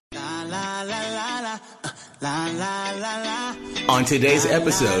On today's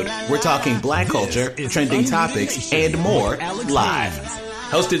episode, we're talking black culture, trending topics, and more live.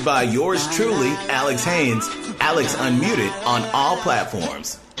 Hosted by yours truly, Alex Haynes. Alex Unmuted on all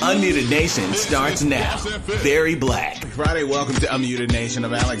platforms. Unmuted Nation starts now. Very black. Friday, welcome to Unmuted Nation.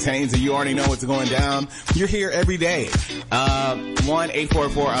 I'm Alex Haynes, and you already know what's going down. You're here every day.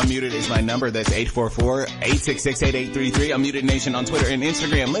 1-844-UNMUTED is my number. That's 844-866-8833. Unmuted Nation on Twitter and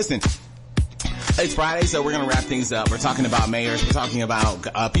Instagram. Listen, it's Friday, so we're going to wrap things up. We're talking about mayors. We're talking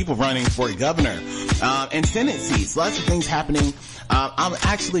about people running for governor and Senate seats. Lots of things happening. I'm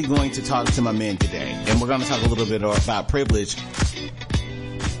actually going to talk to my men today, and we're going to talk a little bit about privilege.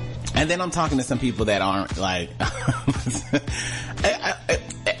 And then I'm talking to some people that aren't like,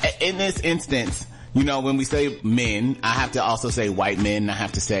 in this instance, you know, when we say men, I have to also say white men. I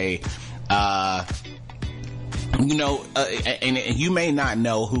have to say, and you may not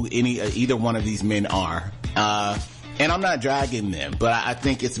know who either one of these men are. And I'm not dragging them, but I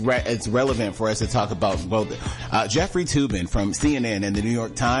think it's relevant for us to talk about both Jeffrey Toobin from CNN and the New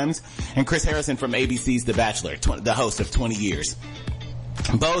York Times, and Chris Harrison from ABC's The Bachelor, the host of 20 Years.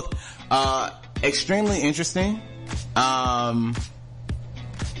 Both extremely interesting.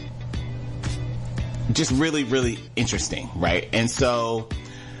 Just really, really interesting, right? And so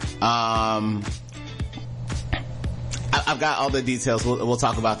I've got all the details. We'll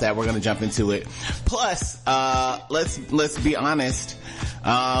talk about that. We're going to jump into it. Plus, let's be honest.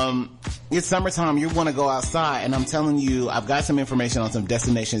 It's summertime. You want to go outside, and I'm telling you, I've got some information on some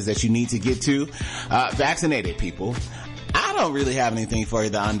destinations that you need to get to. Vaccinated people. I don't really have anything for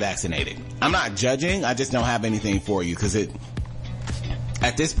the unvaccinated. I'm not judging. I just don't have anything for you because at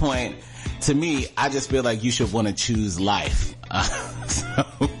this point, to me, I just feel like you should want to choose life.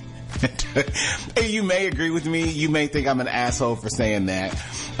 You may agree with me. You may think I'm an asshole for saying that.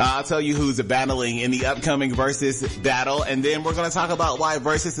 I'll tell you who's battling in the upcoming Versus battle, and then we're going to talk about why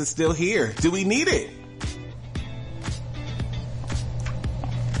Versus is still here. Do we need it?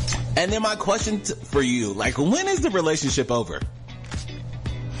 And then my question for you, like, when is the relationship over?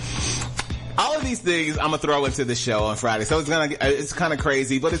 All of these things I'm gonna throw into the show on Friday, so it's kind of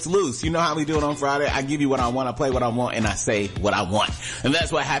crazy, but it's loose. You know how we do it on Friday. I give you what I want, I play what I want, and I say what I want, and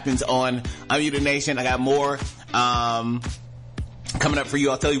that's what happens on Unmuted Nation. I got more coming up for you.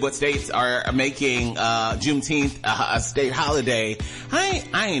 I'll tell you what states are making Juneteenth a state holiday.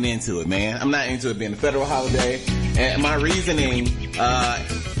 I ain't into it, man. I'm not into it being a federal holiday, and my reasoning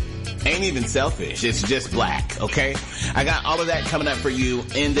ain't even selfish. It's just black, okay? I got all of that coming up for you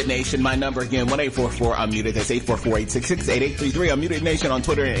in the nation. My number again, 1-844-UNMUTED. That's 844-866-8833. Unmuted Nation on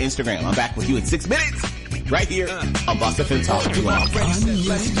Twitter and Instagram. I'm back with you in 6 minutes, right here on Boss FM Talk.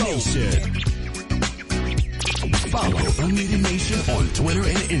 Unmuted Nation. Follow Unmuted Nation on Twitter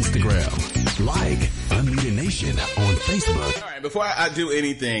and Instagram. Like Unmuted Nation on Facebook. All right, before I do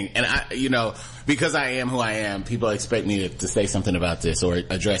anything, and because I am who I am, people expect me to say something about this or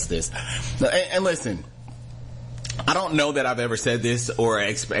address this. And listen, I don't know that I've ever said this or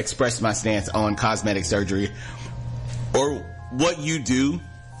expressed my stance on cosmetic surgery or what you do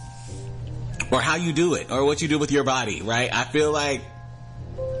or how you do it or what you do with your body, right? I feel like,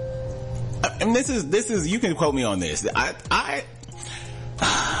 and this is, you can quote me on this.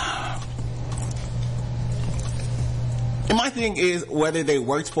 My thing is whether they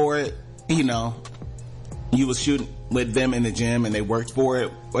worked for it, you was shooting with them in the gym and they worked for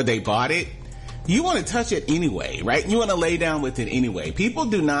it, or they bought it. You want to touch it anyway, right? You want to lay down with it anyway. People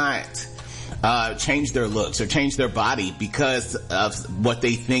do not change their looks or change their body because of what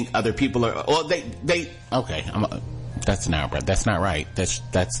they think other people are. Well, that's not right. That's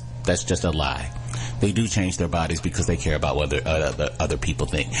just a lie. They do change their bodies because they care about what other people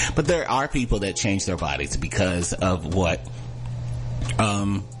think. But there are people that change their bodies because of what,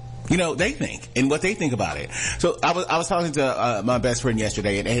 they think and what they think about it. So I was talking to my best friend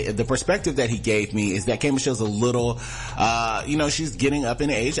yesterday, and the perspective that he gave me is that K. Michelle's a little, she's getting up in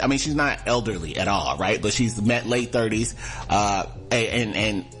age. I mean, she's not elderly at all, right? But she's met late 30s,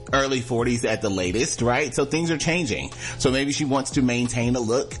 and early 40s at the latest, right? So things are changing. So maybe she wants to maintain a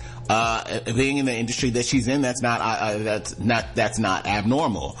look. Being in the industry that she's in, that's not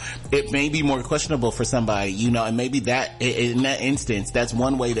abnormal. It may be more questionable for somebody, and maybe that in that instance, that's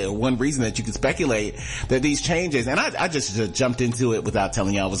one reason that you could speculate that these changes. And I just jumped into it without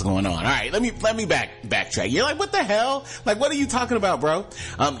telling y'all what's going on. All right, let me backtrack. You're like, what the hell? Like, what are you talking about, bro?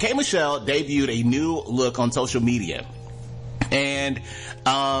 K. Michelle debuted a new look on social media, and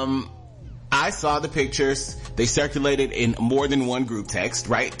I saw the pictures. They circulated in more than one group text,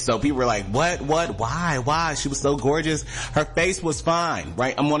 right? So people were like, what, why? She was so gorgeous. Her face was fine,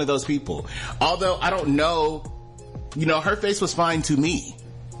 right? I'm one of those people. Although I don't know, her face was fine to me.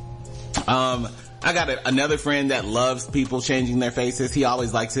 I got another friend that loves people changing their faces. He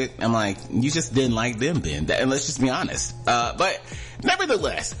always likes it. I'm like, you just didn't like them then. And let's just be honest. But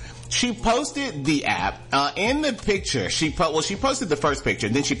nevertheless, she posted the app. In the picture, she posted the first picture,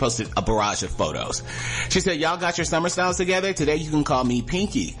 and then she posted a barrage of photos. She said, y'all got your summer styles together? Today you can call me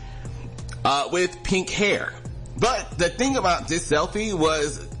Pinky, with pink hair. But the thing about this selfie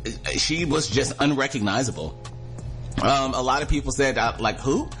was, she was just unrecognizable. A lot of people said, like,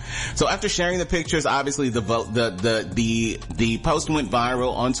 who? So after sharing the pictures, obviously the post went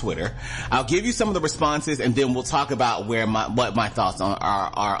viral on Twitter. I'll give you some of the responses, and then we'll talk about what my thoughts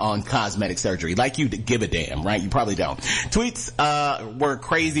are on cosmetic surgery. Like you give a damn, right? You probably don't. Tweets, were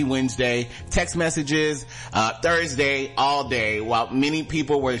crazy Wednesday. Text messages, Thursday, all day, while many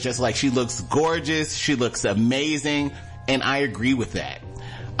people were just like, she looks gorgeous. She looks amazing. And I agree with that.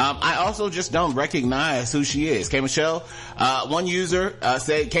 I also just don't recognize who she is. K. Michelle, one user,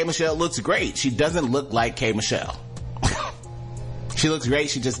 said K. Michelle looks great. She doesn't look like K. Michelle. She looks great.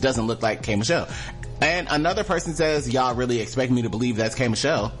 She just doesn't look like K. Michelle. And another person says, y'all really expect me to believe that's K.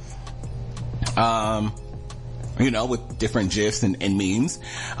 Michelle. With different GIFs and memes.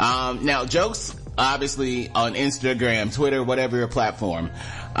 Now jokes, obviously on Instagram, Twitter, whatever your platform.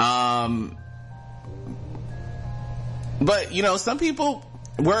 But some people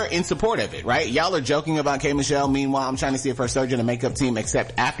were in support of it, right? Y'all are joking about K. Michelle. Meanwhile, I'm trying to see if her surgeon and makeup team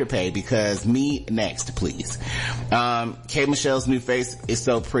accept Afterpay, because me next, please. K. Michelle's new face is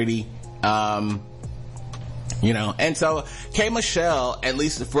so pretty. And so K. Michelle, at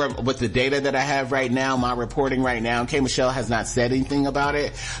least with the data that I have right now, my reporting right now, K. Michelle has not said anything about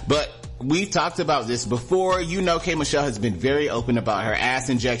it, but we've talked about this before. K. Michelle has been very open about her ass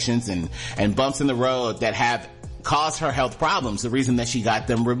injections and bumps in the road that have caused her health problems, the reason that she got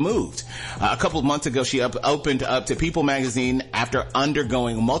them removed. A couple of months ago, she opened up to People magazine after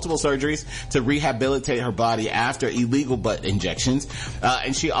undergoing multiple surgeries to rehabilitate her body after illegal butt injections.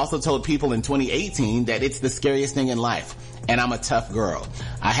 And she also told People in 2018 that it's the scariest thing in life. And I'm a tough girl.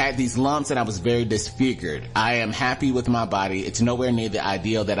 I had these lumps and I was very disfigured. I am happy with my body. It's nowhere near the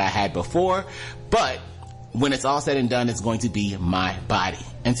ideal that I had before, but when it's all said and done, it's going to be my body.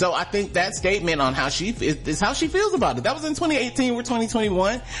 And so I think that statement on how she is how she feels about it. That was in 2018. We're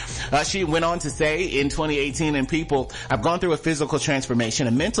 2021. She went on to say in 2018, in People, I've gone through a physical transformation,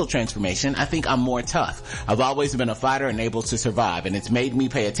 a mental transformation. I think I'm more tough. I've always been a fighter and able to survive, and it's made me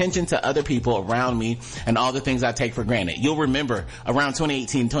pay attention to other people around me and all the things I take for granted. You'll remember around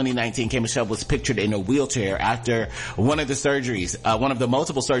 2018, 2019, K. Michelle was pictured in a wheelchair after one of the surgeries, one of the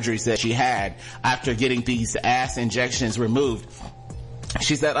multiple surgeries that she had after getting these ass injections removed.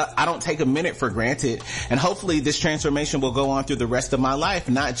 She said, I don't take a minute for granted, and hopefully this transformation will go on through the rest of my life,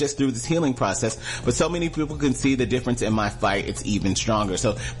 not just through this healing process, but so many people can see the difference in my fight. It's even stronger.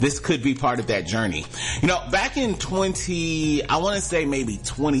 So this could be part of that journey. Back in I want to say maybe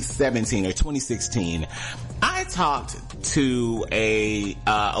 2017 or 2016, I talked to a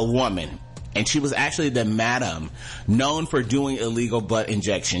woman. And she was actually the madam known for doing illegal butt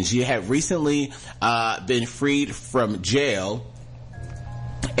injections. She had recently been freed from jail,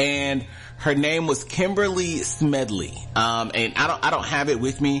 and her name was Kimberly Smedley. And I don't have it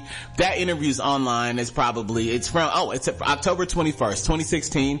with me. That interview's online. It's October 21st,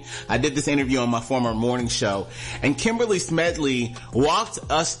 2016. I did this interview on my former morning show, and Kimberly Smedley walked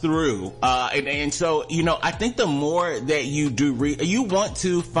us through, and so, I think the more that you do you want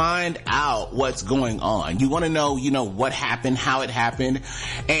to find out what's going on. You want to know, what happened, how it happened.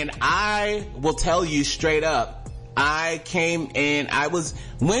 And I will tell you straight up, when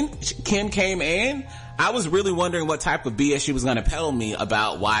Kim came in, I was really wondering what type of BS she was going to peddle me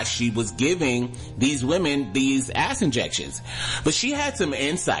about why she was giving these women these ass injections. But she had some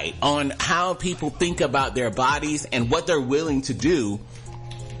insight on how people think about their bodies and what they're willing to do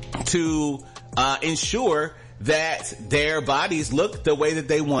to ensure that their bodies look the way that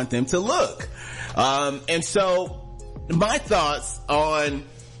they want them to look. And so my thoughts on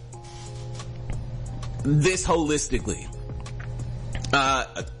this holistically,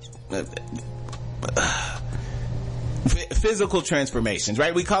 physical transformations,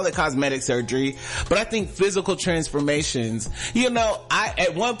 right? We call it cosmetic surgery, but I think physical transformations,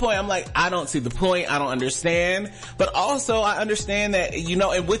 at one point I'm like, I don't see the point. I don't understand. But also I understand that,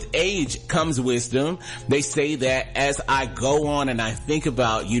 and with age comes wisdom. They say that as I go on and I think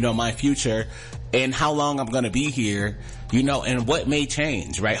about, my future, and how long I'm going to be here, you know, and what may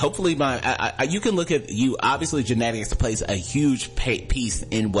change, right? Hopefully you can look at obviously genetics plays a huge piece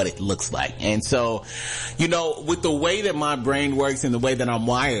in what it looks like. And so, you know, with the way that my brain works and the way that I'm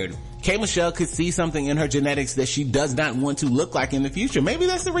wired, K. Michelle could see something in her genetics that she does not want to look like in the future. Maybe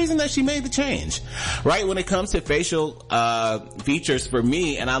that's the reason that she made the change, right? When it comes to facial features for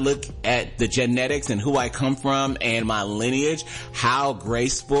me, and I look at the genetics and who I come from and my lineage, how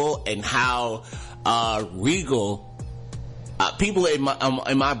graceful and how regal people in my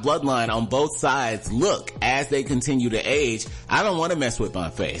bloodline on both sides look as they continue to age. I don't want to mess with my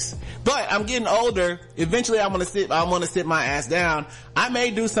face, but I'm getting older. Eventually I want to sit my ass down. I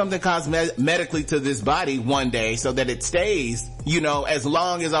may do something cosmetically to this body one day so that it stays, you know, as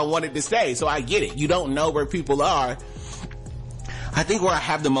long as I want it to stay. So I get it. You don't know where people are. I think where I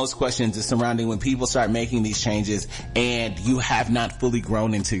have the most questions is surrounding when people start making these changes and you have not fully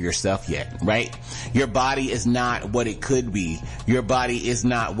grown into yourself yet, right? Your body is not what it could be. Your body is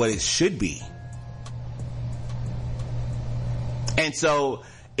not what it should be. And so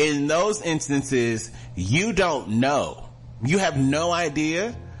in those instances, you don't know. You have no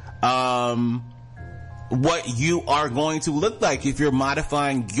idea, what you are going to look like if you're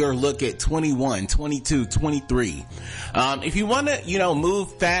modifying your look at 21, 22, 23. If you want to, you know,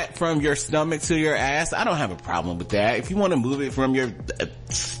 move fat from your stomach to your ass, I don't have a problem with that. If you want to move it from your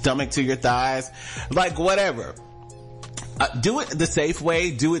stomach to your thighs, like whatever. Do it the safe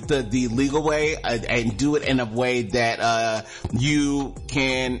way, do it the legal way, and do it in a way that, you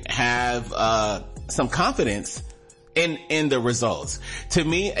can have, some confidence in the results. To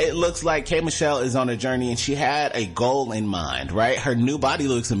me, it looks like K. Michelle is on a journey and she had a goal in mind, right? Her new body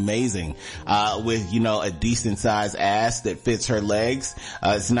looks amazing, with, you know, a decent sized ass that fits her legs.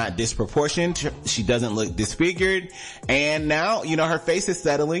 It's not disproportionate. She doesn't look disfigured. And now, you know, her face is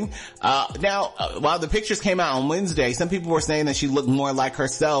settling. While the pictures came out on Wednesday, some people were saying that she looked more like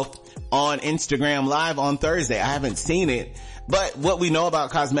herself on Instagram Live on Thursday. I haven't seen it. But what we know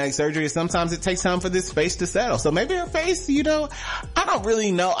about cosmetic surgery is sometimes it takes time for this face to settle. So maybe her face, you know, I don't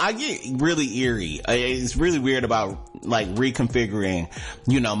really know. I get really eerie. It's really weird about like reconfiguring,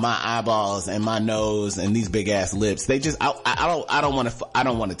 you know, my eyeballs and my nose and these big ass lips. They just, I don't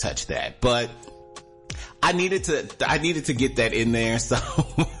want to touch that. But I needed to get that in there. So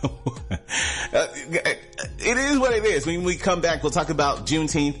it is what it is. When we come back, we'll talk about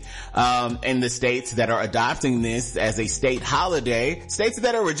Juneteenth, and the states that are adopting this as a state holiday, states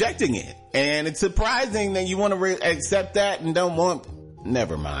that are rejecting it. And it's surprising that you want to accept that and don't want,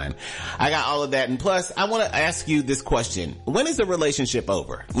 never mind. I got all of that. And plus, I want to ask you this question. When is a relationship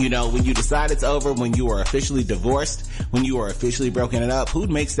over? You know, when you decide it's over, when you are officially divorced, when you are officially broken it up, who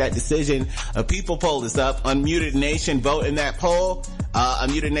makes that decision? A people poll this up. Unmuted Nation, vote in that poll.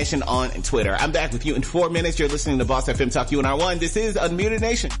 Unmuted Nation on Twitter. I'm back with you in 4 minutes. You're listening to Boss FM Talk UNR1. This is Unmuted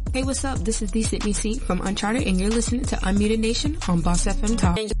Nation. Hey, what's up? This is the Sydney C from Uncharted, and you're listening to Unmuted Nation on Boss FM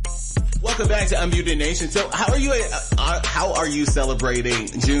Talk. Welcome back to Unmuted Nation. So how are you celebrating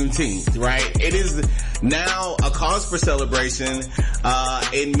Juneteenth, right? It is now a cause for celebration,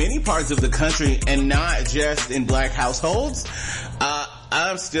 in many parts of the country and not just in black households.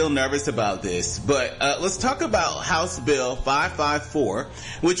 I'm still nervous about this, but let's talk about House Bill 554,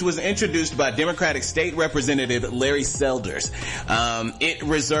 which was introduced by Democratic State Representative Larry Selders. It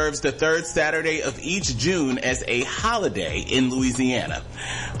reserves the third Saturday of each June as a holiday in Louisiana.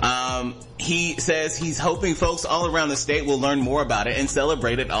 He says he's hoping folks all around the state will learn more about it and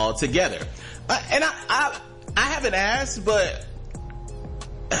celebrate it all together. And I haven't asked, but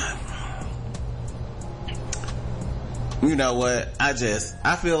you know what? I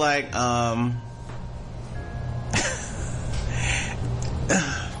feel like,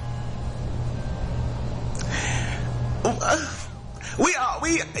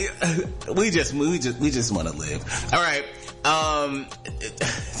 we just want to live. All right.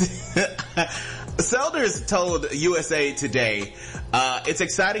 Selders told USA Today, it's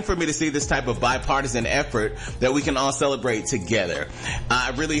exciting for me to see this type of bipartisan effort that we can all celebrate together.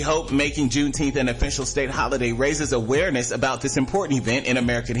 I really hope making Juneteenth an official state holiday raises awareness about this important event in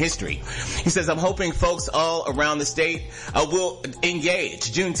American history. He says, I'm hoping folks all around the state will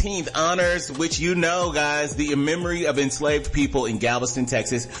engage. Juneteenth honors, which you know, guys, the memory of enslaved people in Galveston,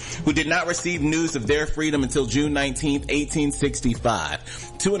 Texas, who did not receive news of their freedom until June 19th, 1865.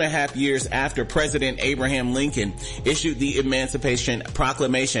 2.5 years after President Abraham Lincoln issued the Emancipation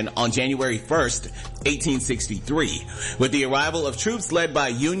Proclamation on January 1st, 1863. With the arrival of troops led by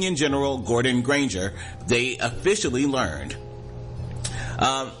Union General Gordon Granger, they officially learned.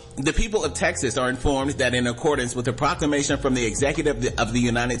 The people of Texas are informed that in accordance with a proclamation from the Executive of the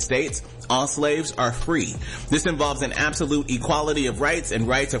United States, all slaves are free. This involves an absolute equality of rights and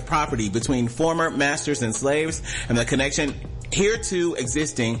rights of property between former masters and slaves, and the connection hereto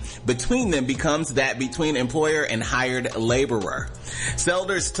existing between them becomes that between employer and hired laborer.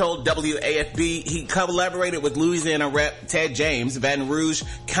 Selders told WAFB he collaborated with Louisiana Rep. Ted James, Baton Rouge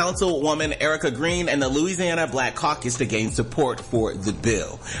Councilwoman Erica Green, and the Louisiana Black Caucus to gain support for the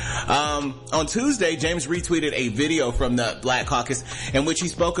bill. On Tuesday, James retweeted a video from the Black Caucus in which he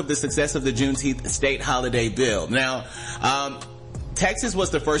spoke of the success of the Juneteenth state holiday bill. Now, Texas was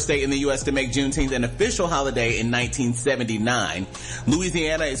the first state in the U.S. to make Juneteenth an official holiday in 1979.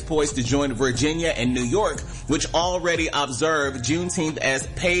 Louisiana is poised to join Virginia and New York, which already observe Juneteenth as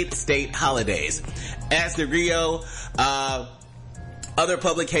paid state holidays. As the Rio, other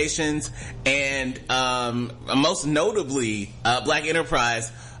publications, and most notably Black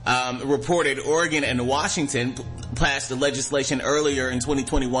Enterprise reported, Oregon and Washington passed the legislation earlier in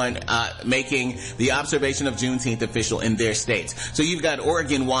 2021 making the observation of Juneteenth official in their states. So you've got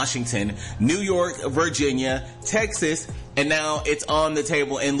Oregon, Washington, New York, Virginia, Texas, and now it's on the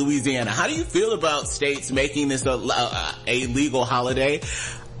table in Louisiana. How do you feel about states making this a legal holiday?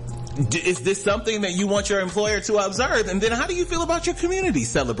 Is this something that you want your employer to observe? And then how do you feel about your community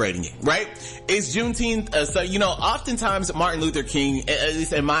celebrating it, right? Is Juneteenth, oftentimes Martin Luther King, at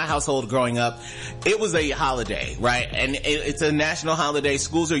least in my household growing up, it was a holiday, right? And it's a national holiday.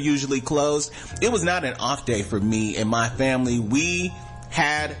 Schools are usually closed. It was not an off day for me and my family. We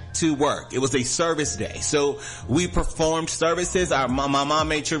had to work. It was a service day. So we performed services. My mom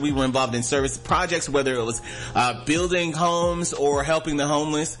made sure we were involved in service projects, whether it was building homes or helping the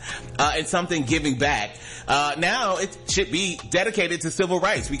homeless, and something giving back. Now it should be dedicated to civil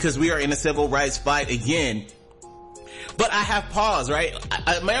rights because we are in a civil rights fight again. But I have pause, right?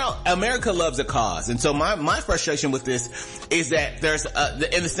 America loves a cause. And so my frustration with this is that there's,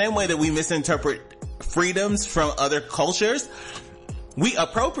 in the same way that we misinterpret freedoms from other cultures, we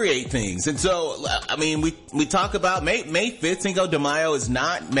appropriate things. And so, I mean, we talk about May 5th, Cinco de Mayo is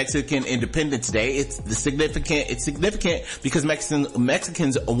not Mexican Independence Day. It's significant because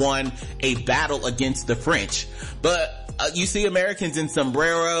Mexicans won a battle against the French. But you see Americans in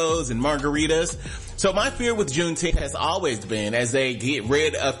sombreros and margaritas. So my fear with Juneteenth has always been, as they get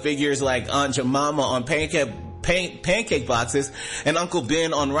rid of figures like Aunt Jemima on pancake boxes and Uncle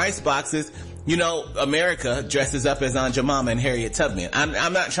Ben on rice boxes, you know, America dresses up as Aunt Jemima and Harriet Tubman.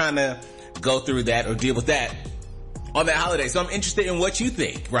 I'm not trying to go through that or deal with that on that holiday. So I'm interested in what you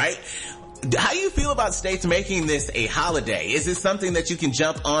think, right? How do you feel about states making this a holiday? Is it something that you can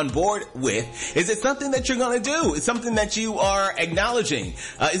jump on board with? Is it something that you're going to do? Is something that you are acknowledging?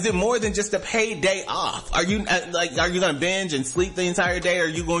 Is it more than just a paid day off? Are you going to binge and sleep the entire day, or are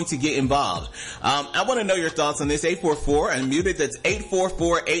you going to get involved? I want to know your thoughts on this. 844 Unmuted. That's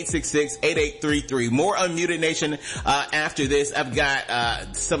 844-866-8833. More Unmuted Nation after this. I've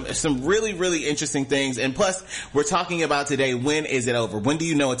got some really, really interesting things. And plus, we're talking about today, when is it over? When do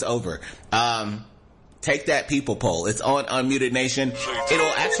you know it's over? Take that people poll. It's on Unmuted Nation.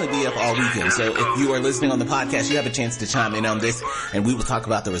 It'll actually be up all weekend. So if you are listening on the podcast, you have a chance to chime in on this, and we will talk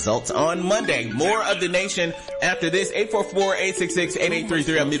about the results on Monday. More of the nation after this. 844-866-8833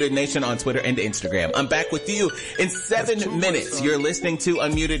 Unmuted Nation on Twitter and Instagram. I'm back with you in 7 minutes. You're listening to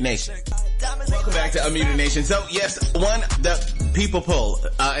Unmuted Nation. Welcome back to Unmuted Nation. So yes, the people poll,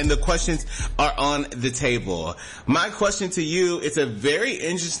 and the questions are on the table. My question to you, it's a very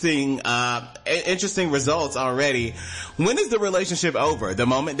interesting results already. When is the relationship over? The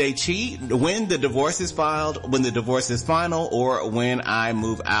moment they cheat? When the divorce is filed? When the divorce is final? Or when I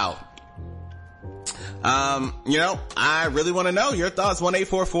move out? I really want to know your thoughts.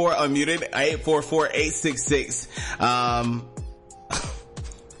 1-844-UNMUTED, 844-866,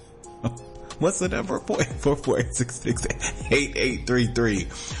 what's the number?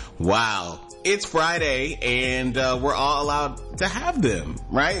 844-866-8833. Wow. It's Friday, and we're all allowed to have them,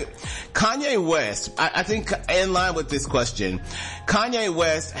 right? Kanye West, I think in line with this question, Kanye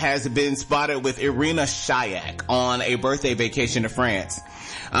West has been spotted with Irina Shayk on a birthday vacation to France.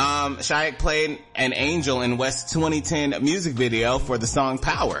 Shayk played an angel in West's 2010 music video for the song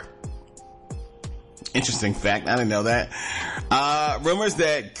Power. Interesting fact. I didn't know that. Rumors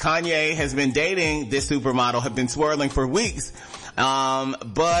that Kanye has been dating this supermodel have been swirling for weeks.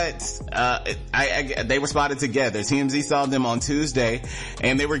 But they were spotted together. TMZ saw them on Tuesday,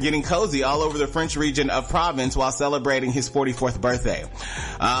 and they were getting cozy all over the French region of Provence while celebrating his 44th birthday.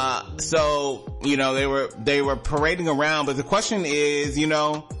 So, they were parading around, but the question is,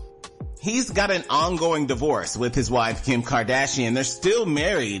 he's got an ongoing divorce with his wife, Kim Kardashian. They're still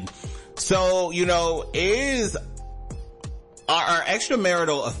married. So, are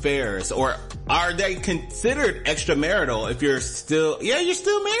extramarital affairs, or are they considered extramarital if you're still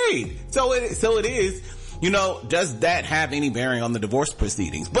married? So it is, does that have any bearing on the divorce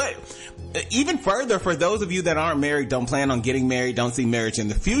proceedings? But even further, for those of you that aren't married, don't plan on getting married, don't see marriage in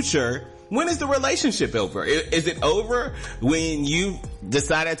the future, when is the relationship over? Is it over when you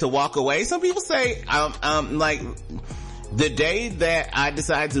decided to walk away? Some people say, the day that I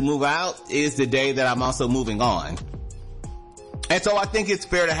decide to move out is the day that I'm also moving on. And so I think it's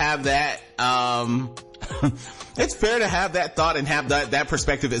fair to have that, it's fair to have that thought and have that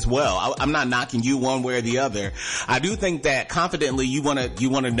perspective as well. I'm not knocking you one way or the other. I do think that confidently you want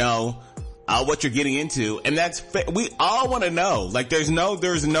to know what you're getting into, and we all want to know. Like, there's no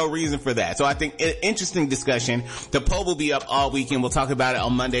reason for that. So I think interesting discussion. The poll will be up all weekend. We'll talk about it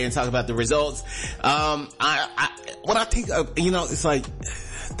on Monday and talk about the results. When I think of, it's like,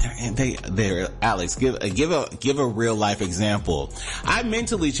 Alex, give a real life example. I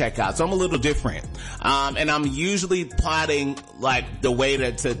mentally check out, so I'm a little different. And I'm usually plotting like the way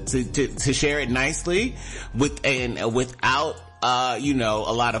to share it nicely without a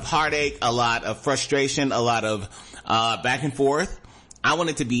lot of heartache, a lot of frustration, a lot of back and forth. I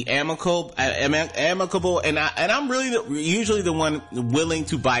want it to be amicable, and I'm really usually the one willing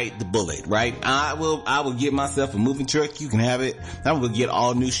to bite the bullet, right? I will get myself a moving truck. You can have it. I will get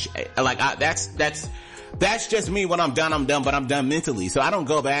all new that's just me. When I'm done, but I'm done mentally. So I don't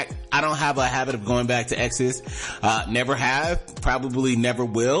go back. I don't have a habit of going back to exes. Never have, probably never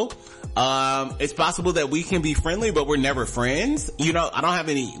will. It's possible that we can be friendly, but we're never friends. I don't have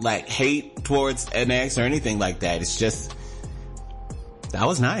any hate towards an ex or anything like that. It's just, that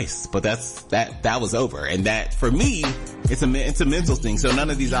was nice, but that was over. And that, for me, it's a mental thing. So none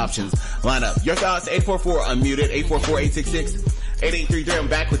of these options line up. Your thoughts, 844 unmuted, 844-866-8833. I'm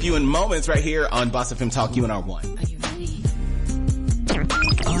back with you in moments right here on Boss FM Talk UNR1.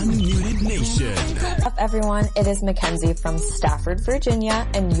 Unmuted Nation. What's up, everyone? It is Mackenzie from Stafford, Virginia,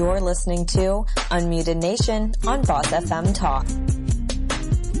 and you're listening to Unmuted Nation on Boss FM Talk.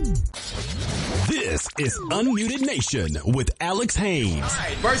 This is Unmuted Nation with Alex Haynes. All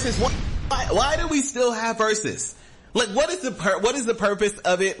right, versus. Why do we still have versus? Like, what is the purpose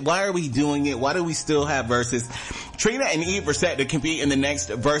of it? Why are we doing it? Why do we still have versus? Trina and Eve are set to compete in the next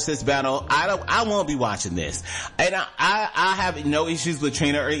versus battle. I won't be watching this. And I have no issues with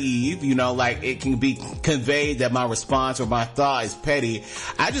Trina or Eve. It can be conveyed that my response or my thought is petty.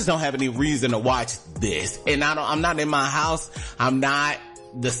 I just don't have any reason to watch this. And I'm not in my house.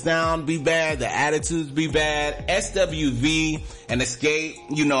 The sound be bad, the attitudes be bad. SWV and Escape,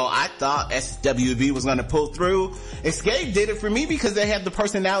 I thought SWV was gonna pull through. Escape did it for me because they had the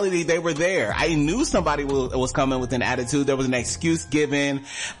personality, they were there. I knew somebody was coming with an attitude. There was an excuse given.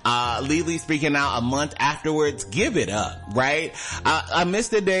 Lily speaking out a month afterwards. Give it up, right? I miss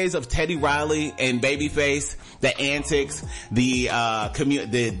the days of Teddy Riley and Babyface, the antics, the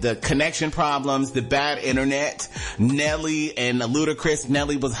connection problems, the bad internet. Nelly and Ludacris.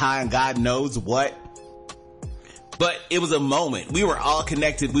 Nelly was high and God knows what. But it was a moment. We were all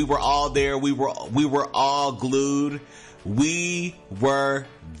connected. We were all there. We were all glued. We were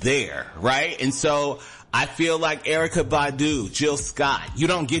there, right? And so I feel like Erykah Badu, Jill Scott, you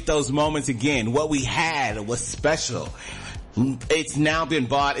don't get those moments again. What we had was special. It's now been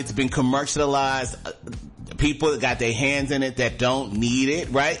bought. It's been commercialized. People that got their hands in it that don't need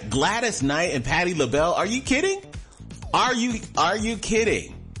it, right? Gladys Knight and Patti LaBelle. Are you kidding? Are you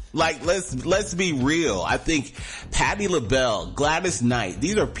kidding? Like, let's be real. I think Patti LaBelle, Gladys Knight,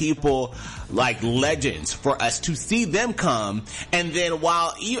 these are people like legends for us to see them come. And then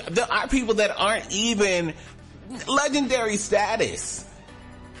while there are people that aren't even legendary status,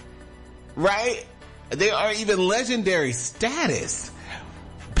 right? They aren't even legendary status.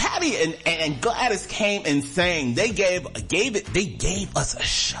 Patti and Gladys came and sang. They gave us a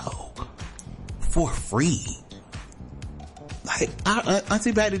show for free. Like,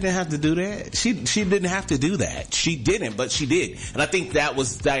 Auntie Patty didn't have to do that. She didn't have to do that. She didn't, but she did. And I think that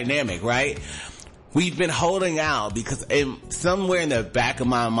was dynamic, right? We've been holding out because somewhere in the back of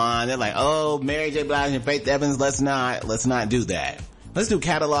my mind, they're like, oh, Mary J. Blige and Faith Evans, let's not do that. Let's do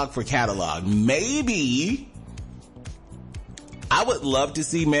catalog for catalog. Maybe I would love to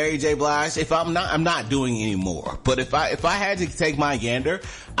see Mary J. Blige. I'm not doing it anymore. But if I had to take my gander,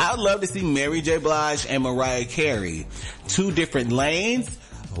 I would love to see Mary J. Blige and Mariah Carey. Two different lanes,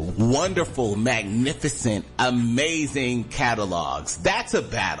 wonderful, magnificent, amazing catalogs. That's a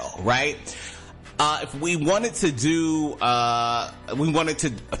battle, right? If we wanted to do, we wanted to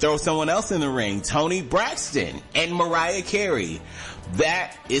throw someone else in the ring, Toni Braxton and Mariah Carey.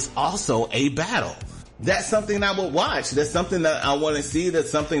 That is also a battle. That's something I would watch. That's something that I want to see. That's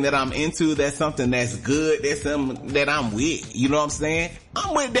something that I'm into. That's something that's good. That's something that I'm with. You know what I'm saying?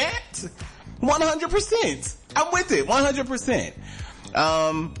 I'm with that. 100%. I'm with it. 100%.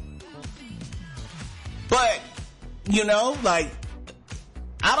 But, you know, like,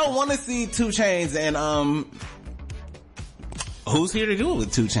 I don't want to see 2 Chainz and, who's here to do it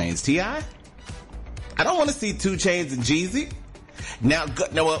with 2 Chainz? T.I.? I don't want to see 2 Chainz and Jeezy. Now,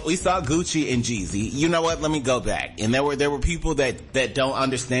 we saw Gucci and Jeezy. You know what? Let me go back. And there were people that don't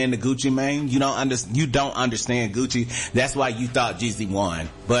understand the Gucci Mane. You don't understand Gucci. That's why you thought Jeezy won.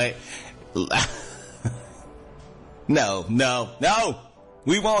 But, no.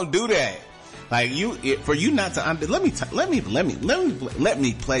 We won't do that. Like for you not to let me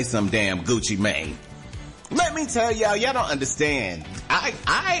play some damn Gucci Mane. Let me tell y'all don't understand.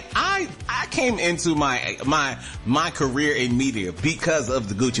 I came into my career in media because of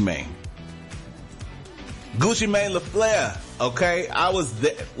the Gucci Mane. Gucci Mane LaFleur, okay? I was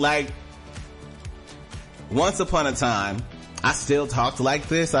like, once upon a time, I still talked like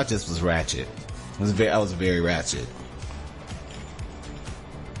this. I just was ratchet. I was very ratchet.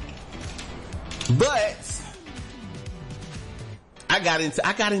 But I got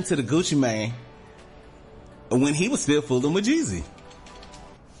into the Gucci Mane when he was still fooling with Jeezy.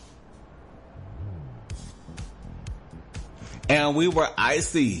 And we were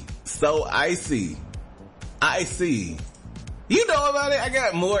icy. So icy. You know about it. I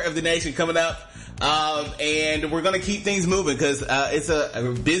got more of the nation coming up. And we're going to keep things moving because it's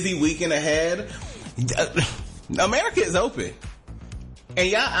a busy weekend ahead. America is open. And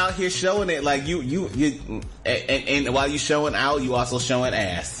y'all out here showing it like you and while you showing out, you also showing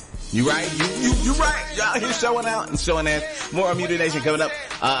ass. You right? You right. Y'all here showing out and showing ass. More Unmuted Nation coming up,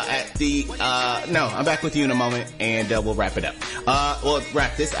 at the, I'm back with you in a moment and, we'll wrap it up. We'll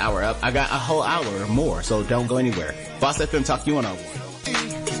wrap this hour up. I got a whole hour more, so don't go anywhere. Boss FM Talk You 101.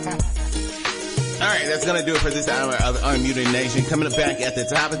 Alright, that's gonna do it for this hour of Unmuted Nation. Coming up back at the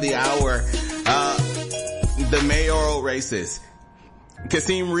top of the hour, the mayoral races.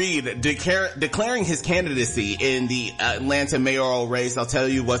 Kasim Reed declaring his candidacy in the Atlanta mayoral race. I'll tell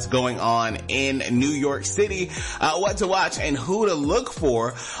you what's going on in New York City, what to watch and who to look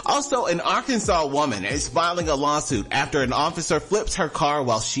for. Also, an Arkansas woman is filing a lawsuit after an officer flipped her car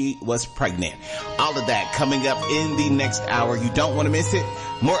while she was pregnant. All of that coming up in the next hour. You don't want to miss it.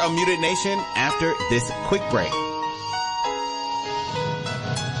 More Unmuted Nation after this quick break.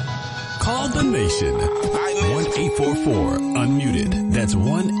 Call the nation. 1-844-UNMUTED. That's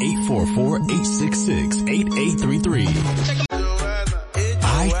 1-844-866-8833.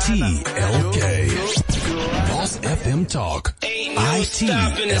 ITLK. Boss FM Talk.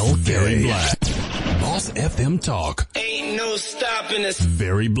 ITLK. Very black. Boss FM Talk. Ain't no stopping us.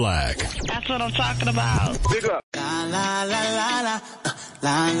 Very black. That's what I'm talking about. Big up. La la la la la.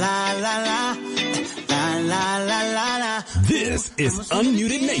 La la la la. La la la la la. This is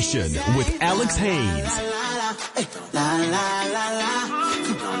Unmuted Nation with Alex Haynes. La la la la la.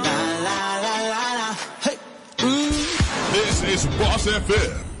 La la la la la. Hey. This is Boss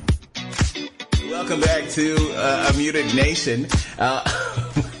FM. Welcome back to Unmuted Nation.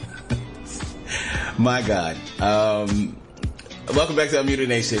 My God. Welcome back to Unmuted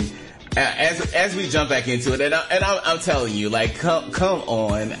Nation. As we jump back into it, and I'm telling you, like, come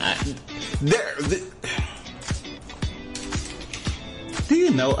on. Do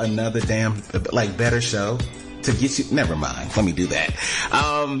you know another damn, like, better show to get you? Never mind. Let me do that.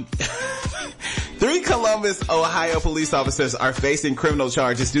 3 Columbus, Ohio police officers are facing criminal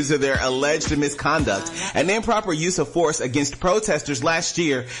charges due to their alleged misconduct and improper use of force against protesters last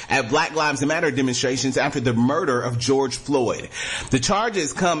year at Black Lives Matter demonstrations after the murder of George Floyd. The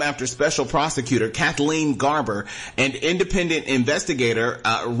charges come after Special Prosecutor Kathleen Garber and independent investigator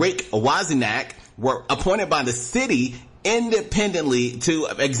Rick Wozniak were appointed by the city independently to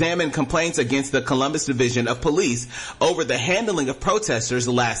examine complaints against the Columbus Division of Police over the handling of protesters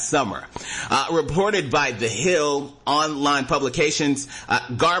last summer. Reported by The Hill online publications,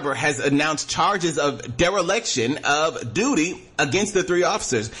 Garber has announced charges of dereliction of duty against the 3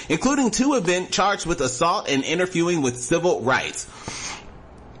 officers, including 2 have been charged with assault and interfering with civil rights.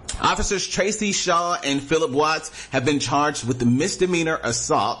 Officers Tracy Shaw and Philip Watts have been charged with the misdemeanor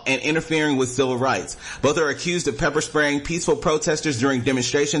assault and interfering with civil rights. Both are accused of pepper spraying peaceful protesters during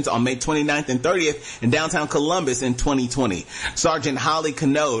demonstrations on May 29th and 30th in downtown Columbus in 2020. Sergeant Holly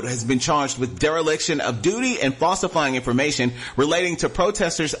Canode has been charged with dereliction of duty and falsifying information relating to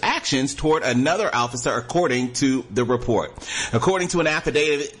protesters' actions toward another officer, according to the report. According to an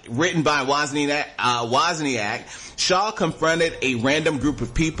affidavit written by Wozniak, Shaw confronted a random group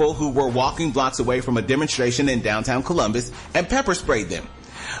of people who were walking blocks away from a demonstration in downtown Columbus and pepper sprayed them.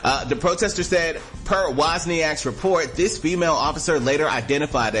 The protester said, per Wozniak's report, this female officer, later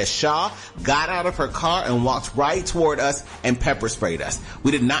identified as Shaw, got out of her car and walked right toward us and pepper sprayed us.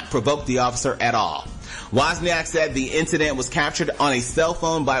 We did not provoke the officer at all. Wozniak said the incident was captured on a cell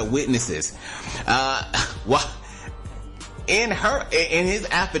phone by witnesses. In his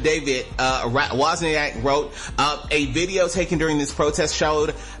affidavit, Wozniak wrote, a video taken during this protest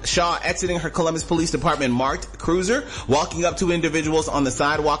showed Shaw exiting her Columbus Police Department marked cruiser, walking up to individuals on the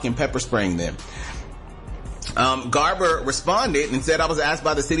sidewalk and pepper spraying them. Garber responded and said, I was asked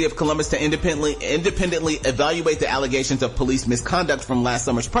by the city of Columbus to independently evaluate the allegations of police misconduct from last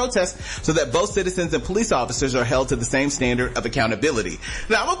summer's protest so that both citizens and police officers are held to the same standard of accountability.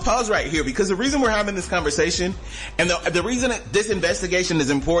 Now, I'm going to pause right here because the reason we're having this conversation and the reason this investigation is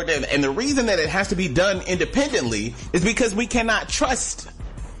important and the reason that it has to be done independently is because we cannot trust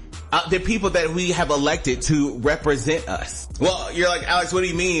the people that we have elected to represent us. Well, you're like, Alex, what do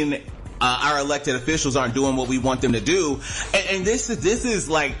you mean? Our elected officials aren't doing what we want them to do. And this is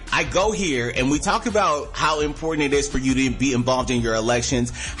like, I go here and we talk about how important it is for you to be involved in your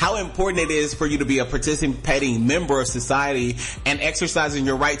elections, how important it is for you to be a participating member of society and exercising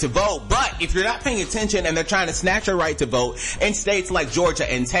your right to vote. But if you're not paying attention and they're trying to snatch your right to vote in states like Georgia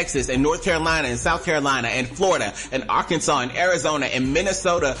and Texas and North Carolina and South Carolina and Florida and Arkansas and Arizona and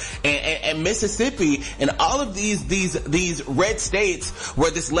Minnesota and Mississippi and all of these red states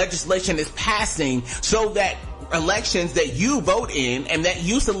where this legislation is passing so that elections that you vote in and that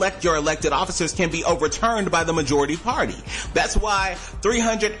you select your elected officers can be overturned by the majority party. That's why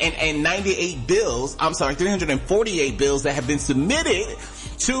 348 bills that have been submitted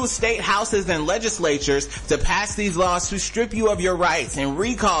to state houses and legislatures to pass these laws to strip you of your rights and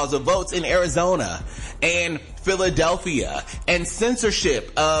recalls of votes in Arizona and Philadelphia and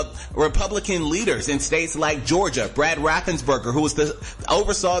censorship of Republican leaders in states like Georgia. Brad Raffensperger, who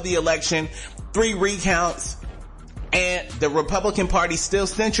oversaw the election, 3 recounts, and the Republican Party still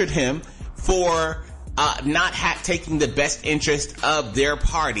censured him for not taking the best interest of their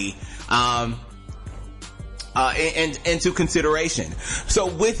party into consideration. So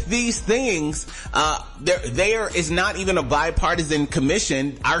with these things, there is not even a bipartisan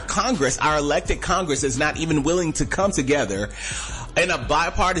commission. Our Congress, our elected Congress, is not even willing to come together in a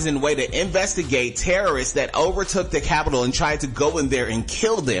bipartisan way to investigate terrorists that overtook the Capitol and tried to go in there and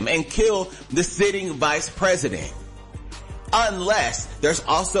kill them and kill the sitting vice president. Unless there's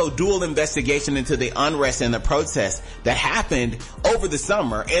also dual investigation into the unrest and the protests that happened over the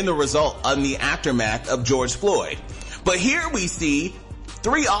summer and the result of the aftermath of George Floyd. But here we see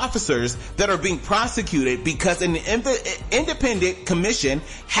 3 officers that are being prosecuted because an independent commission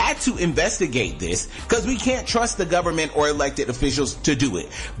had to investigate this because we can't trust the government or elected officials to do it.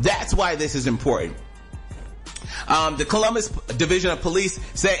 That's why this is important. The Columbus Division of Police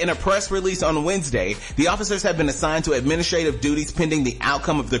said in a press release on Wednesday, the officers have been assigned to administrative duties pending the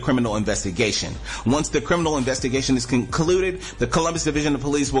outcome of the criminal investigation. Once the criminal investigation is concluded, the Columbus Division of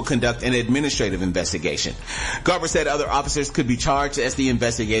Police will conduct an administrative investigation. Garber said other officers could be charged as the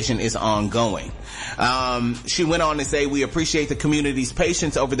investigation is ongoing. She went on to say, we appreciate the community's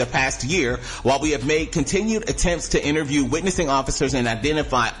patience over the past year while we have made continued attempts to interview witnessing officers and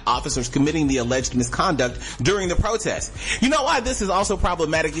identify officers committing the alleged misconduct during the protest. You know why this is also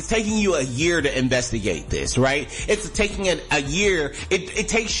problematic? It's taking you a year to investigate this, right? It's taking a year. It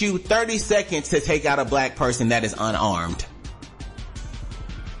takes you 30 seconds to take out a black person that is unarmed.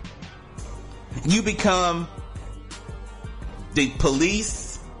 You become the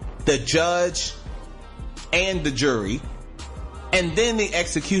police, the judge, and the jury, and then the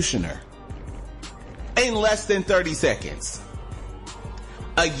executioner in less than 30 seconds.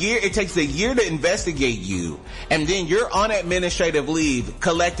 It takes a year to investigate you, and then you're on administrative leave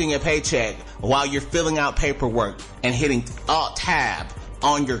collecting a paycheck while you're filling out paperwork and hitting Alt-Tab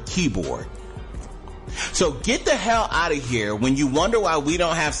on your keyboard. So get the hell out of here when you wonder why we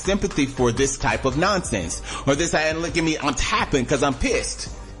don't have sympathy for this type of nonsense. Or this, and look at me, I'm tapping because I'm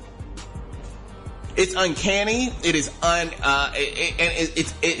pissed. It's uncanny. It is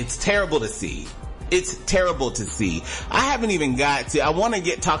it's terrible to see. It's terrible to see. I haven't even I want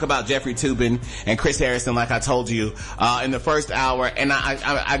to talk about Jeffrey Toobin and Chris Harrison, like I told you, in the first hour. And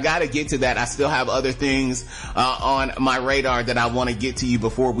I gotta get to that. I still have other things, on my radar that I want to get to you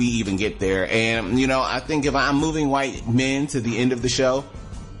before we even get there. And, you know, I think if I'm moving white men to the end of the show,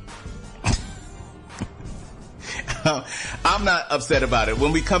 I'm not upset about it.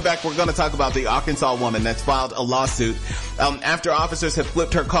 When we come back, we're going to talk about the Arkansas woman that's filed a lawsuit after officers have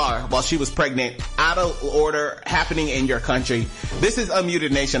flipped her car while she was pregnant. Out of order happening in your country. This is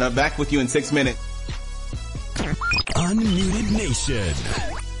Unmuted Nation. I'm back with you in 6 minutes. Unmuted Nation.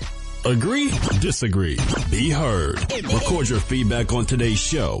 Agree? Disagree? Be heard. Record your feedback on today's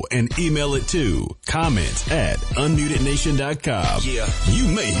show and email it to comments@unmutednation.com. Yeah. You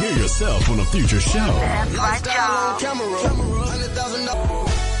may hear yourself on a future show. That's right, y'all.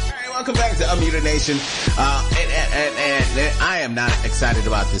 Welcome back to Unmuted Nation. And I am not excited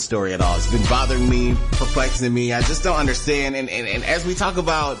about this story at all. It's been bothering me, perplexing me. I just don't understand. And as we talk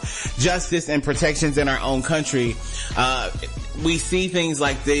about justice and protections in our own country, we see things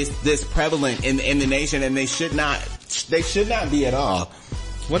like this prevalent in the nation, and they should not be at all.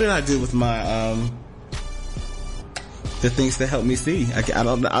 What did I do with my, the things that help me see? I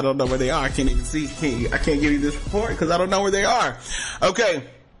don't know where they are. I can't even see. I can't give you this report because I don't know where they are. Okay.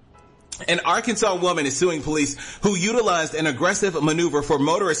 An Arkansas woman is suing police who utilized an aggressive maneuver for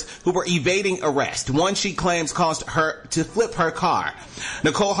motorists who were evading arrest. One she claims caused her to flip her car.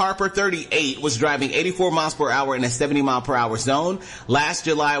 Nicole Harper, 38, was driving 84 miles per hour in a 70 mile per hour zone last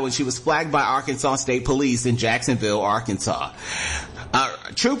July when she was flagged by Arkansas State Police in Jacksonville, Arkansas.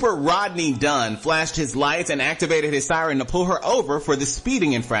 Trooper Rodney Dunn flashed his lights and activated his siren to pull her over for the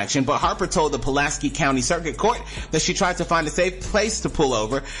speeding infraction, but Harper told the Pulaski County Circuit Court that she tried to find a safe place to pull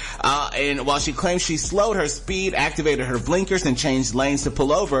over, and while she claims she slowed her speed, activated her blinkers, and changed lanes to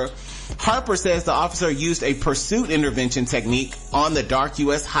pull over, Harper says the officer used a pursuit intervention technique on the dark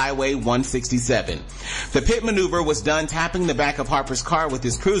U.S. Highway 167. The pit maneuver was done tapping the back of Harper's car with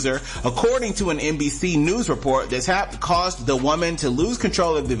his cruiser. According to an NBC News report, this caused the woman to lose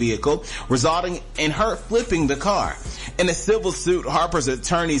control of the vehicle, resulting in her flipping the car. In a civil suit, Harper's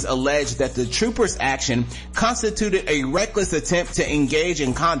attorneys alleged that the trooper's action constituted a reckless attempt to engage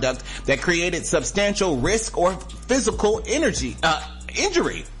in conduct that created substantial risk or physical injury.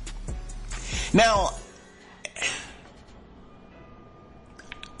 Now,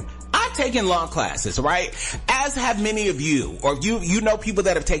 I've taken law classes, right? As have many of you, or you know people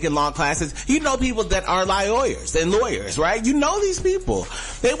that have taken law classes. You know people that are lawyers, right? You know these people.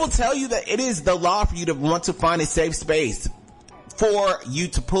 They will tell you that it is the law for you to want to find a safe space for you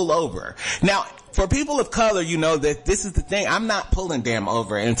to pull over. Now, for people of color, you know that this is the thing. I'm not pulling damn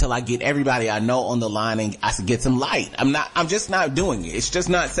over until I get everybody I know on the line and I get some light. I'm just not doing it. It's just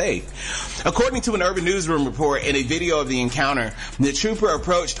not safe. According to an Urban Newsroom report, in a video of the encounter, the trooper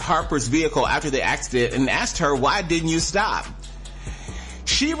approached Harper's vehicle after the accident and asked her, "Why didn't you stop?"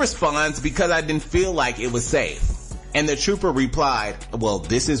 She responds, "Because I didn't feel like it was safe." And the trooper replied, "Well,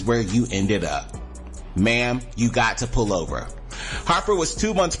 this is where you ended up. Ma'am, you got to pull over." Harper was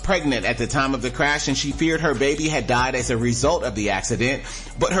 2 months pregnant at the time of the crash, and she feared her baby had died as a result of the accident,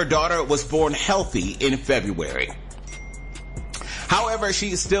 but her daughter was born healthy in February. However,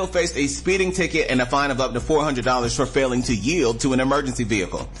 she still faced a speeding ticket and a fine of up to $400 for failing to yield to an emergency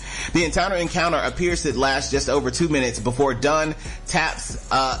vehicle. The encounter appears to last just over 2 minutes before Dunn taps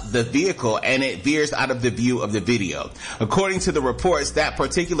the vehicle and it veers out of the view of the video. According to the reports, that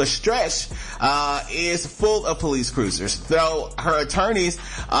particular stretch is full of police cruisers. Through her attorneys,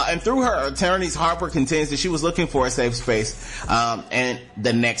 Harper contends that she was looking for a safe space and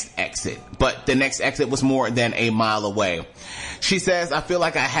the next exit. But the next exit was more than a mile away. She says, "I feel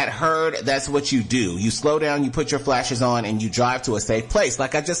like I had heard that's what you do. You slow down, you put your flashers on, and you drive to a safe place."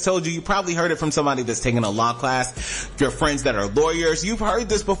 Like I just told you, you probably heard it from somebody that's taken a law class, your friends that are lawyers. You've heard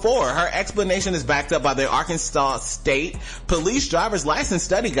this before. Her explanation is backed up by the Arkansas State Police Driver's License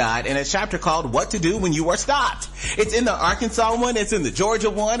Study Guide in a chapter called What to Do When You Are Stopped. It's in the Arkansas one, it's in the Georgia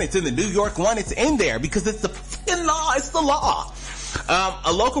one, it's in the New York one. It's in there because it's the fucking law. It's the law.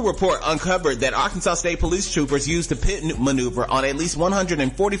 A local report uncovered that Arkansas State Police troopers used the pit maneuver on at least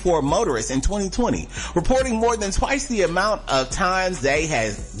 144 motorists in 2020, reporting more than twice the amount of times they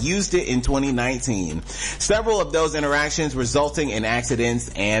had used it in 2019. Several of those interactions resulting in accidents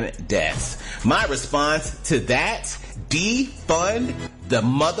and deaths. My response to that, defund the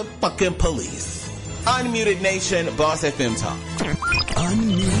motherfucking police. Unmuted Nation, Boss FM Talk.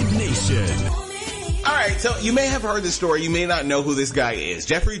 Unmuted Nation. All right. right, so you may have heard the story. You may not know who this guy is.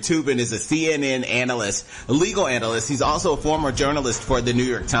 Jeffrey Toobin is a CNN analyst, a legal analyst. He's also a former journalist for the New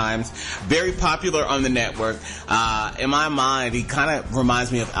York Times. Very popular on the network. In my mind, he kind of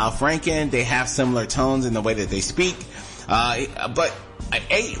reminds me of Al Franken. They have similar tones in the way that they speak. But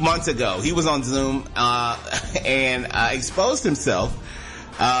 8 months ago, he was on Zoom and exposed himself.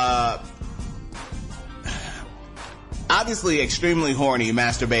 Obviously extremely horny,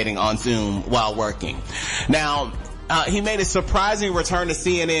 masturbating on Zoom while working. Now, he made a surprising return to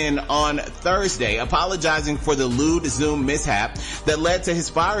CNN on Thursday, apologizing for the lewd Zoom mishap that led to his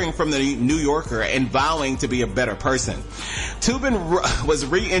firing from the New Yorker and vowing to be a better person. Toobin was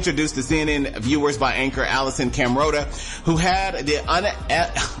reintroduced to CNN viewers by anchor Allison Camrota, who had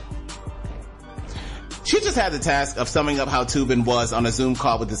she just had the task of summing up how Toobin was on a Zoom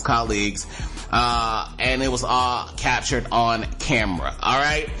call with his colleagues, and it was all captured on camera. All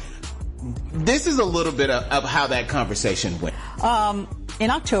right? This is a little bit of how that conversation went. In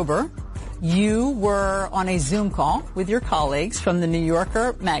October, you were on a Zoom call with your colleagues from the New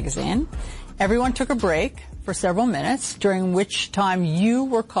Yorker magazine. Everyone took a break for several minutes, during which time you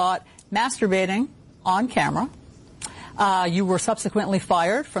were caught masturbating on camera. You were subsequently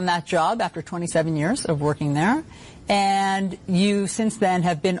fired from that job after 27 years of working there. And you, since then,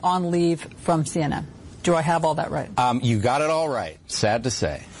 have been on leave from CNN. Do I have all that right? You got it all right. Sad to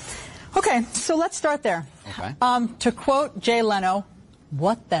say. Okay, so let's start there. Okay. To quote Jay Leno,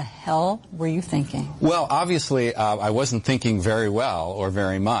 what the hell were you thinking? Well, obviously, I wasn't thinking very well or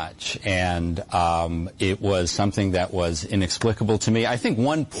very much, and it was something that was inexplicable to me. I think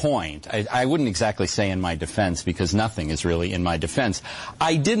one point, I wouldn't exactly say in my defense, because nothing is really in my defense.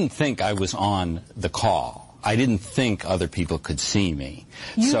 I didn't think I was on the call. I didn't think other people could see me.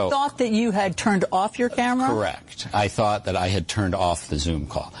 You thought that you had turned off your camera? Correct. I thought that I had turned off the Zoom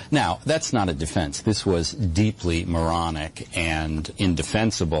call. Now, that's not a defense. This was deeply moronic and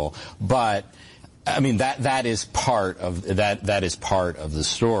indefensible, but I mean that is part of that is part of the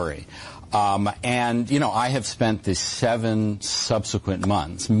story. And, you know, I have spent the 7 subsequent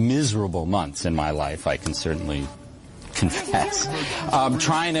months, miserable months in my life, I can certainly confess,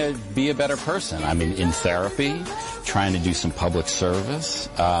 trying to be a better person. I mean, in therapy, trying to do some public service,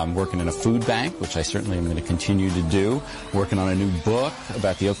 working in a food bank, which I certainly am going to continue to do, working on a new book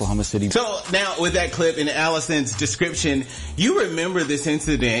about the Oklahoma City. So now with that clip in Allison's description, you remember this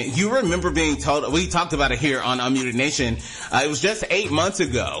incident. You remember being told, we talked about it here on Unmuted Nation. It was just 8 months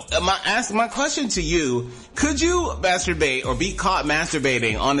ago. My question to you, could you masturbate or be caught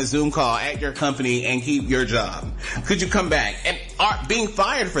masturbating on a Zoom call at your company and keep your job? Could you come back? And being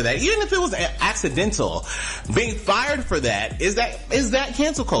fired for that, even if it was accidental, being fired for that, is that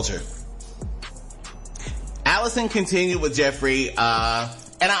cancel culture? Allison continued with Jeffrey, and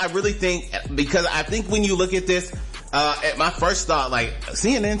I really think, because I think when you look at this, at my first thought, like,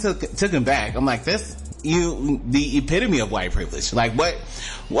 CNN took him back. I'm like, the epitome of white privilege. Like, what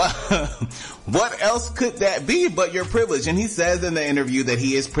else could that be but your privilege? And he says in the interview that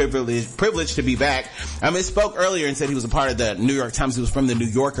he is privileged to be back. He spoke earlier and said he was a part of the New York Times. He was from the New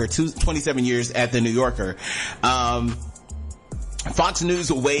Yorker, 27 years at the New Yorker. Fox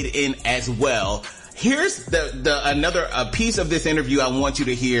News weighed in as well. Here's another piece of this interview I want you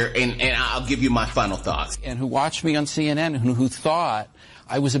to hear, and I'll give you my final thoughts. And who watched me on CNN and who thought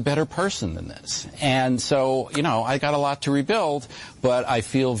I was a better person than this. And so, you know, I got a lot to rebuild, but I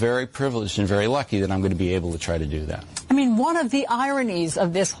feel very privileged and very lucky that I'm going to be able to try to do that. I mean, one of the ironies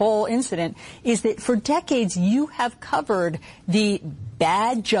of this whole incident is that for decades you have covered the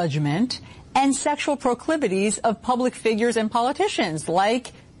bad judgment and sexual proclivities of public figures and politicians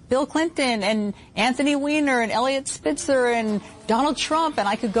like Bill Clinton and Anthony Weiner and Elliot Spitzer and Donald Trump, and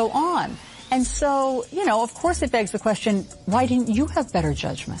I could go on. And so, you know, of course it begs the question, why didn't you have better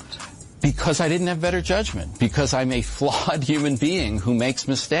judgment? Because I didn't have better judgment. Because I'm a flawed human being who makes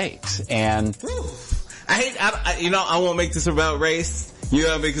mistakes. And I won't make this about race, you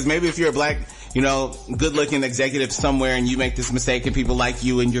know, because maybe if you're a black, you know, good-looking executive somewhere and you make this mistake and people like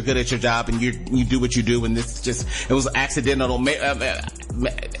you and you're good at your job and you do what you do and it was accidental.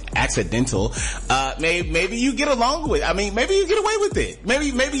 Maybe you get along with it. I mean, maybe you get away with it.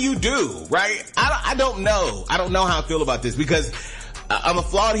 Maybe you do, right? I don't know. I don't know how I feel about this because I'm a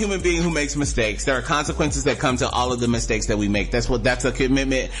flawed human being who makes mistakes. There are consequences that come to all of the mistakes that we make. That's a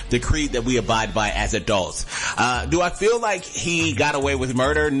commitment, the creed that we abide by as adults. Do I feel like he got away with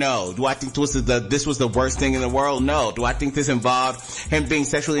murder? No. Do I think this was the worst thing in the world? No. Do I think this involved him being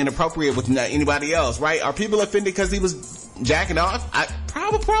sexually inappropriate with anybody else? Right? Are people offended because he was jacking off?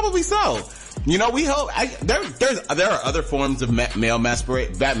 Probably so. You know, we hope there are other forms of male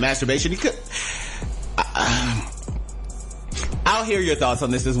masturbation. I'll hear your thoughts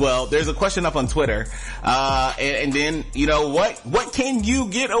on this as well. There's a question up on Twitter. And then, you know, what can you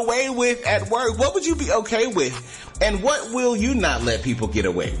get away with at work? What would you be okay with? And what will you not let people get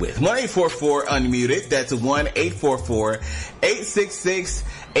away with? 1-844-UNMUTED. That's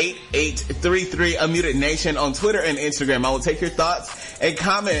 1-844-866-8833. Unmuted Nation on Twitter and Instagram. I will take your thoughts and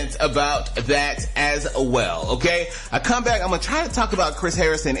comments about that as well. Okay? I come back. I'm going to try to talk about Chris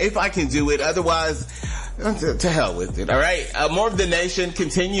Harrison if I can do it. Otherwise, to hell with it. All right? More of the Nation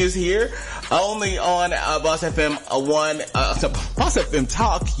continues here only on Boss FM 1. Boss FM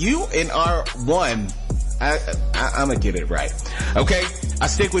Talk. You in R1. I'm gonna get it right. Okay?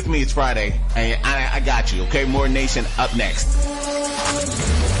 Stick with me. It's Friday. I got you. Okay? More Nation up next.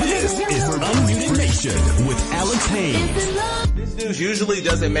 This is Unmuted Nation with Alex Haynes. This news usually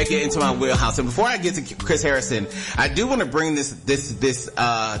doesn't make it into my wheelhouse. And before I get to Chris Harrison, I do want to bring this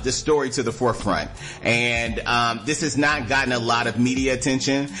story to the forefront. And, this has not gotten a lot of media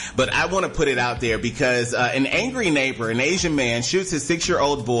attention, but I want to put it out there because, an angry neighbor, an Asian man, shoots his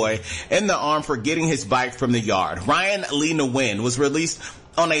 6-year-old boy in the arm for getting his bike from the yard. Ryan Lee Nguyen was released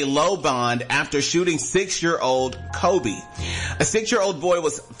on a low bond after shooting 6-year-old Kobe. A 6-year-old boy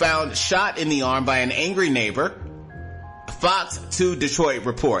was found shot in the arm by an angry neighbor. Fox 2 Detroit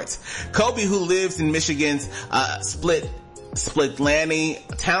reports. Kobe, who lives in Michigan's Splitlany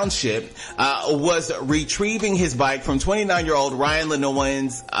Township, was retrieving his bike from 29-year-old Ryan Lee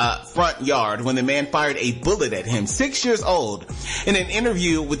Nguyen's front yard when the man fired a bullet at him. 6 years old. In an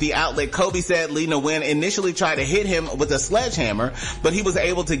interview with the outlet, Kobe said Lee Nguyen initially tried to hit him with a sledgehammer, but he was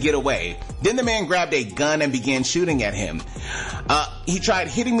able to get away. Then the man grabbed a gun and began shooting at him. He tried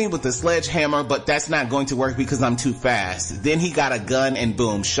hitting me with a sledgehammer, but that's not going to work because I'm too fast. Then he got a gun and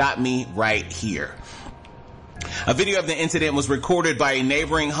boom, shot me right here. A video of the incident was recorded by a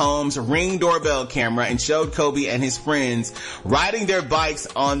neighboring home's Ring doorbell camera and showed Kobe and his friends riding their bikes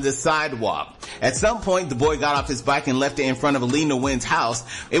on the sidewalk. At some point, the boy got off his bike and left it in front of Lee Nguyen's house.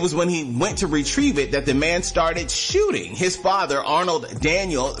 It was when he went to retrieve it that the man started shooting. His father, Arnold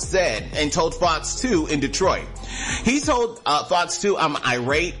Daniel, said and told Fox 2 in Detroit. He told Fox 2, I'm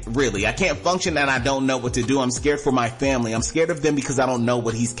irate, really. I can't function and I don't know what to do. I'm scared for my family. I'm scared of them because I don't know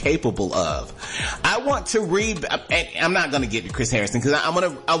what he's capable of. I want to I'm not going to get to Chris Harrison because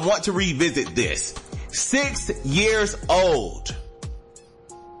I want to revisit this. 6 years old.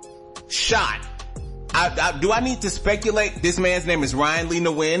 Shot. Do I need to speculate? This man's name is Ryan Lee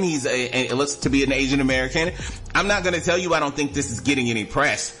Nguyen. It looks to be an Asian American. I'm not going to tell you I don't think this is getting any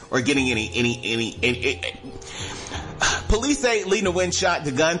press or getting any Police say Lee Nguyen shot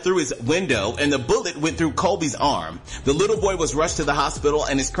the gun through his window and the bullet went through Colby's arm. The little boy was rushed to the hospital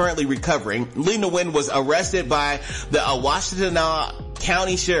and is currently recovering. Lee Nguyen was arrested by the Washtenaw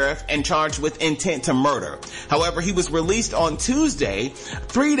County Sheriff and charged with intent to murder. However, he was released on Tuesday,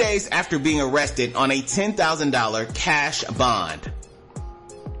 3 days after being arrested on a $10,000 cash bond.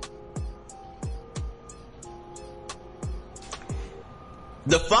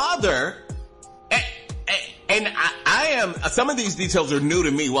 The father, and I am, some of these details are new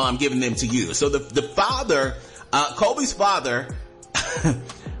to me while I'm giving them to you. So the father, Colby's father,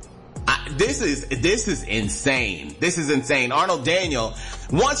 this is insane. This is insane. Arnold Daniel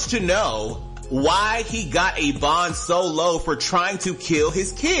wants to know why he got a bond so low for trying to kill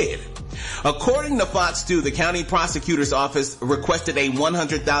his kid. According to Fox 2, the county prosecutor's office requested a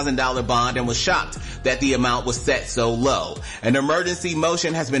 $100,000 bond and was shocked that the amount was set so low. An emergency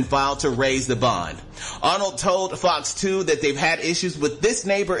motion has been filed to raise the bond. Arnold told Fox 2 that they've had issues with this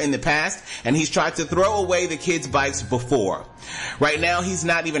neighbor in the past and he's tried to throw away the kids' bikes before. Right now, he's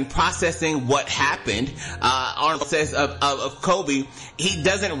not even processing what happened. Arnold says of Kobe, he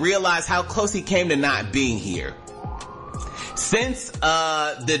doesn't realize how close he came to not being here. Since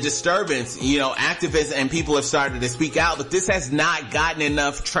the disturbance, activists and people have started to speak out, but this has not gotten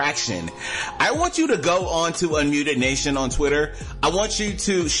enough traction. I want you to go on to Unmuted Nation on Twitter. I want you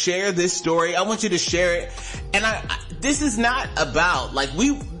to share this story. I want you to share it. And this is not about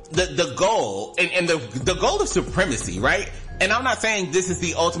the goal and the goal of supremacy, right? And I'm not saying this is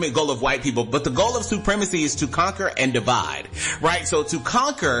the ultimate goal of white people, but the goal of supremacy is to conquer and divide, right? So to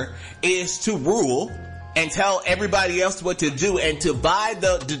conquer is to rule and tell everybody else what to do and to divide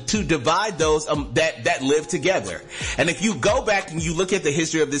those that live together. And if you go back and you look at the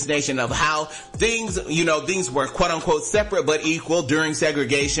history of this nation of how things were quote unquote separate but equal during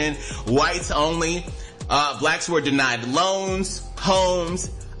segregation, whites only, blacks were denied loans, homes,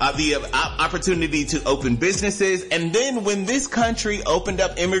 the opportunity to open businesses. And then when this country opened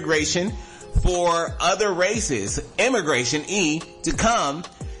up immigration for other races, to come,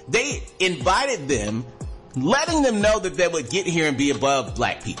 they invited them letting them know that they would get here and be above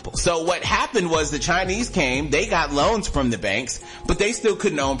black people. So what happened was the Chinese came, they got loans from the banks, but they still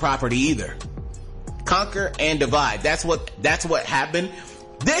couldn't own property either. Conquer and divide. That's what happened.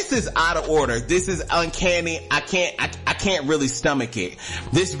 This is out of order. This is uncanny. I can't really stomach it.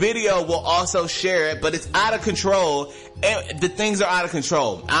 This video will also share it, but it's out of control. The things are out of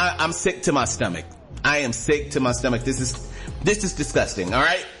control. I'm sick to my stomach. I am sick to my stomach. This is disgusting. All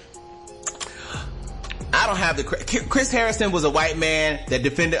right. I don't have the... Chris Harrison was a white man that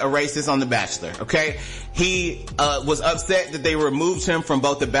defended a racist on The Bachelor, okay? He was upset that they removed him from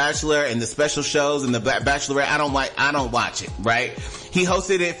both The Bachelor and the special shows and The Bachelorette. I don't watch it, right? He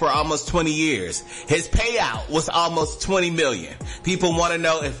hosted it for almost 20 years. His payout was almost $20 million. People want to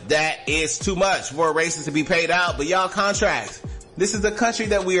know if that is too much for a racist to be paid out, but y'all contracts. This is the country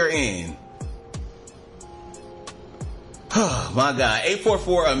that we are in. Oh my God.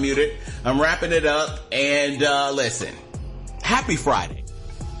 844 unmuted. I'm wrapping it up, and listen. Happy Friday.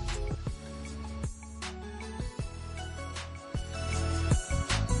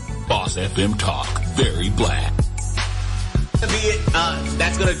 Boss FM Talk, very black.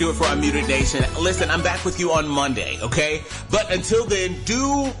 That's gonna do it for Unmuted Nation. Listen, I'm back with you on Monday, okay? But until then,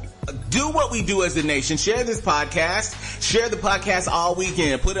 do what we do as a nation. Share this podcast. Share the podcast all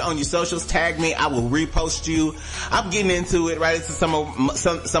weekend. Put it on your socials. Tag me. I will repost you. I'm getting into it right into summer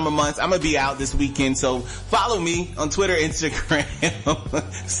months. I'm gonna be out this weekend, so follow me on Twitter, Instagram.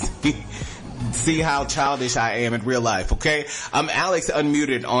 See how childish I am in real life, okay? I'm Alex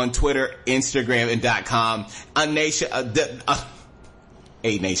Unmuted on Twitter, Instagram, and .com. A-Nation.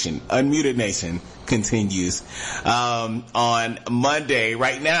 Unmuted Nation continues on Monday.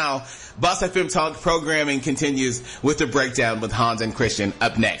 Right now, Boss FM Talk programming continues with the breakdown with Hans and Christian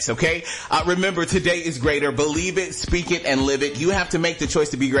up next, okay? Remember, today is greater. Believe it, speak it, and live it. You have to make the choice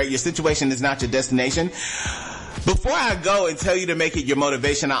to be great. Your situation is not your destination. Before I go and tell you to make it your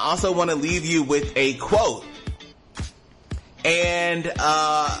motivation, I also want to leave you with a quote. And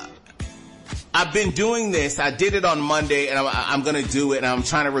I've been doing this. I did it on Monday, and I'm going to do it, and I'm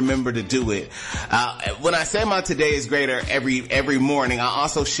trying to remember to do it. When I say my today is greater every morning, I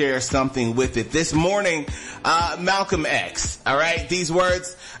also share something with it. This morning, Malcolm X, all right? These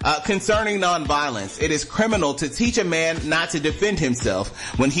words concerning nonviolence. It is criminal to teach a man not to defend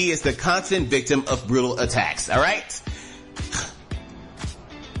himself when he is the constant victim of brutal attacks, all right?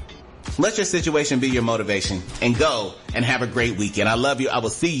 Let your situation be your motivation, and go and have a great weekend. I love you. I will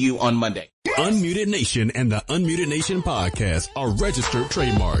see you on Monday. Unmuted Nation and the Unmuted Nation podcast are registered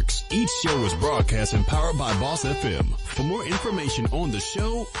trademarks. Each show is broadcast and powered by Boss FM. For more information on the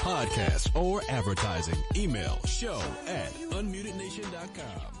show, podcast, or advertising, email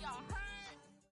show@unmutednation.com.